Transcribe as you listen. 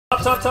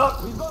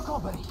top.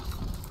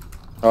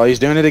 Oh, he's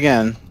doing it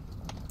again.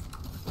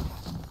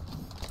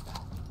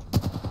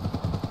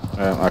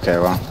 Okay,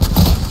 well.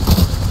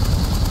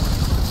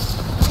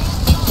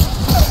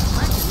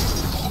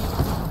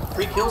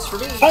 3 kills for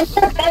me.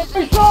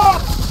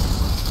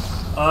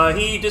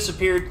 He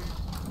disappeared.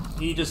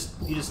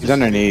 He's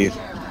underneath.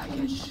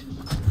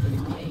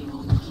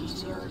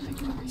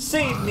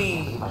 Save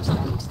me!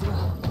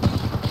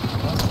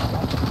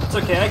 It's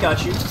okay, I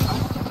got you.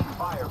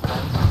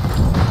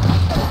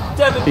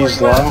 Devin, where He's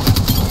you low. at?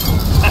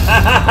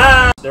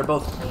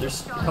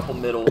 There's a couple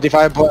middle.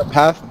 55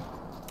 path.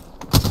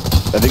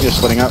 I think they're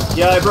splitting up.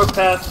 Yeah, I broke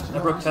path.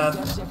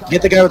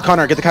 Get the guy with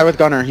Connor.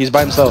 He's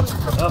by himself.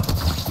 Oh.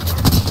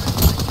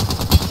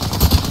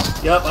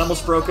 Yep, I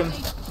almost broke him.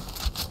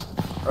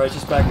 Alright,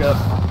 just back up.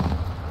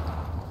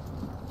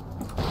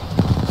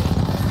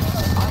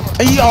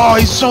 Oh,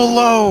 he's so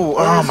low!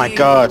 Oh my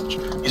god.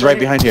 He's right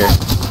behind here.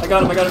 I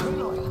got him.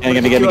 Yeah,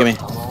 give me.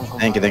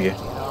 Thank you.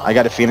 I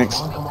got a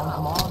Phoenix.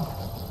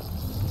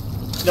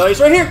 No, he's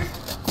right here!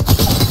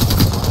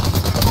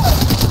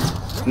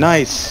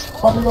 Nice.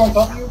 Probably on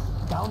top of you?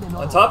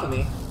 On top of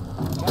me?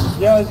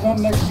 Yeah, it's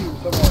one next to you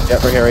somewhere.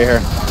 Yep, right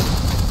here.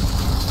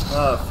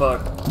 Oh,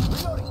 fuck.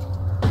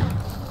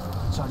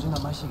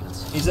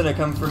 He's gonna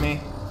come for me.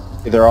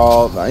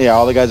 All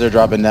the guys are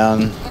dropping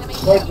down.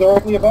 Right,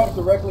 directly above.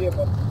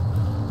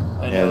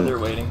 I know, they're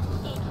waiting.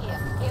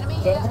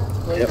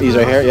 Yep, he's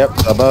right here. Yep,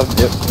 above.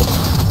 Yep.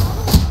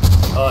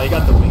 Oh, he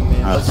got the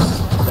wingman. That's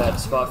a bad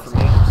spot for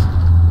me.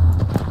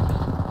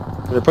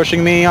 They're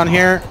pushing me on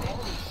here.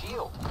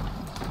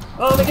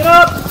 Oh, let me get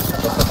up!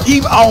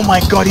 Oh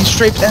my god, he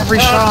strafed every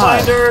shot.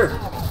 Finder.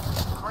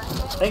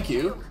 Thank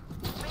you.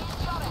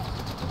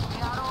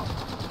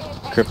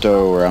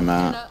 Crypto, where I'm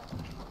at.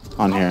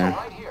 On here.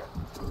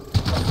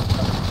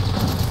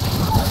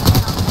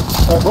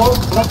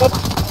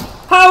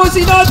 How is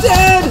he not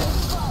dead?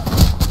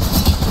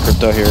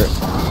 Crypto here.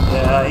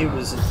 Yeah, he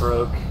was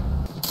broke.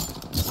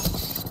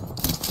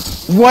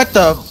 What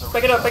the?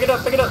 Pick it up.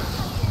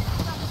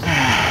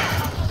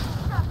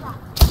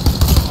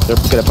 They're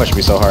gonna push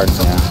me so hard.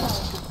 Yeah.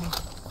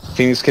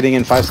 Phoenix kidding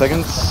in 5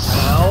 seconds.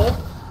 Ow.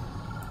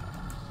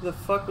 The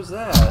fuck was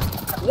that?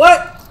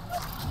 What?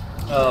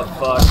 Oh,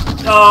 fuck.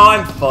 Oh,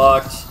 I'm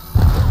fucked.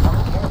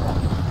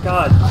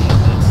 God damn it.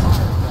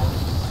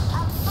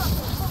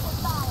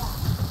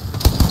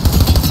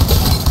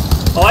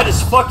 Oh, I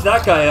just fucked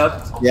that guy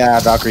up. Yeah,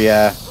 Valkyrie,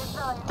 yeah.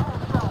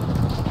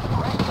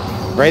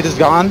 Wraith is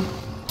gone.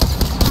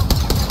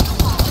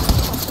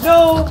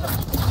 No!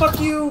 Fuck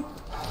you!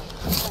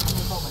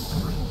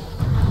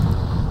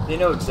 They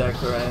know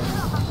exactly where I am.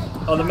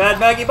 Oh, the Mad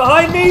Maggie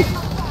behind me!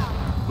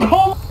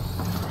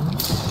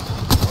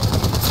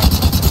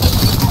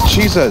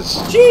 Jesus!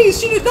 Jeez,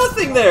 she did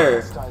nothing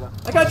there!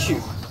 I got you.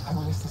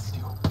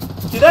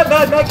 Dude, that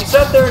Mad Maggie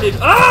sat there and did—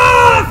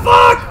 Ah!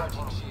 Fuck!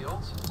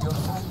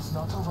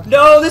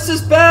 No, this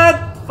is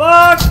bad!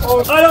 Fuck!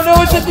 I don't know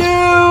what to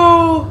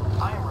do!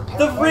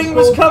 The ring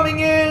was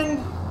coming in!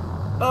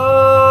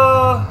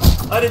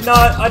 I did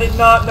not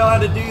know how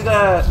to do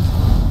that.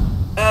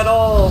 At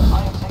all.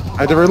 I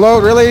had to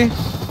reload, really?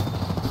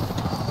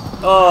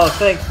 Oh,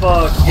 thank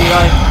fuck. Dude,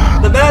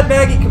 the Mad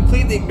Maggie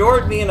completely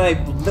ignored me and I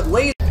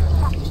laid—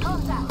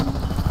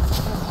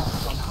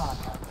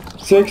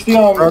 60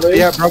 on broke the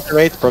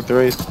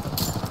Wraith.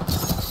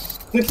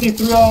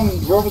 63 on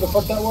wherever the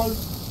fuck that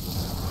was.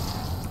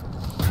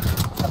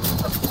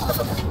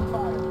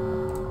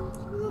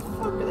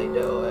 What are they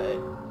doing?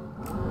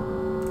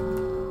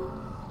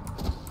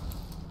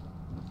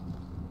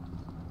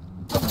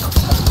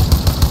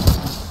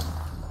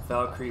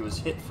 Valkyrie was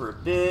hit for a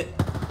bit.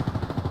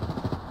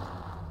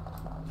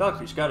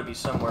 Valkyrie's got to be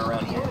somewhere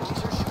around here.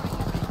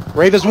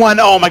 Wraith is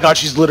one. Oh my god,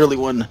 she's literally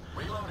one.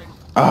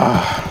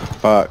 Ah,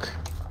 fuck.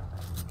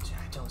 Dude,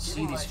 I don't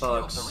see these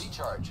fucks.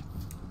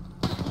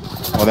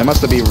 Well, they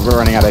must be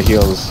running out of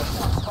heals.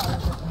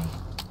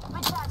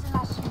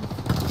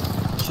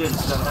 Should've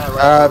done that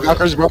right.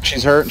 Valkyrie's broke.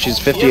 She's hurt. She's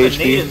 50 you have a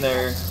nade HP. in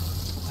there.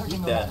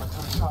 Eat that.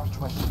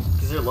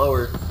 Because they're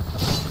lower.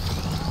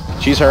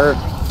 She's hurt.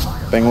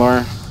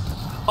 Bangalore.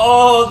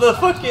 Oh, the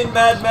fucking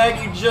Mad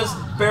Maggie just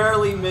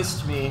barely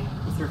missed me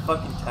with her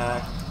fucking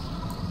tack.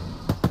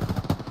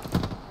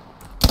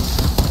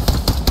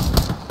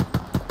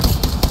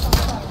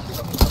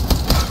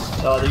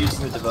 Oh, they're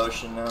using the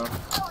devotion now.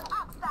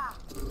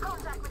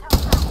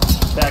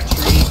 Back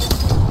tree.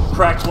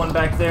 Cracked one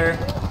back there.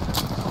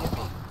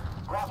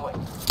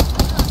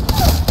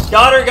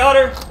 Got her! Got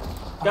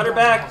her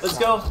back. Let's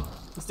go.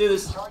 Let's do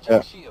this.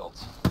 Yeah.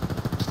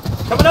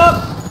 Coming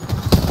up!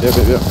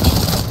 Yep.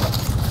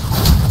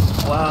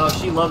 Wow,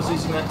 she loves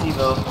using that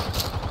Devo.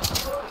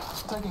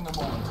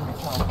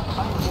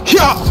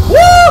 Yeah!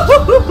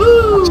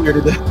 Woo! Scared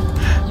to death.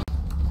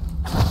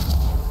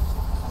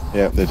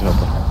 Yep, they took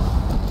her.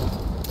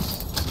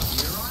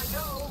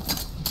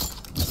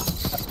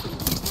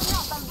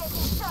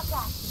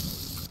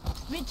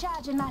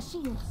 Recharging my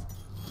shields.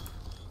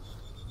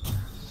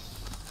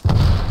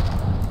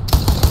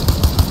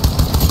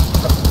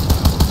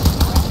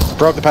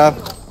 Broke the path.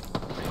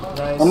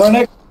 Nice. I'm right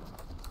next.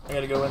 I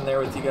gotta go in there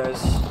with you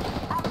guys.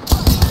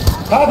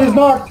 Path is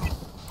knocked.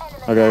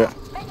 Okay.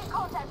 Making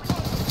contact with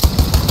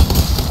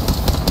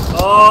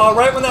Oh,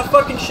 right when that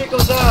fucking shit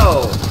goes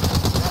out.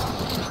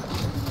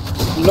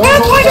 No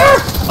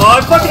Pathfinder! Oh,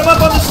 I'm fucking him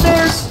up on the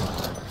stairs.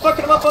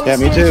 Fucking him up on the Yeah,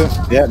 stairs. me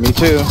too. Yeah, me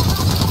too.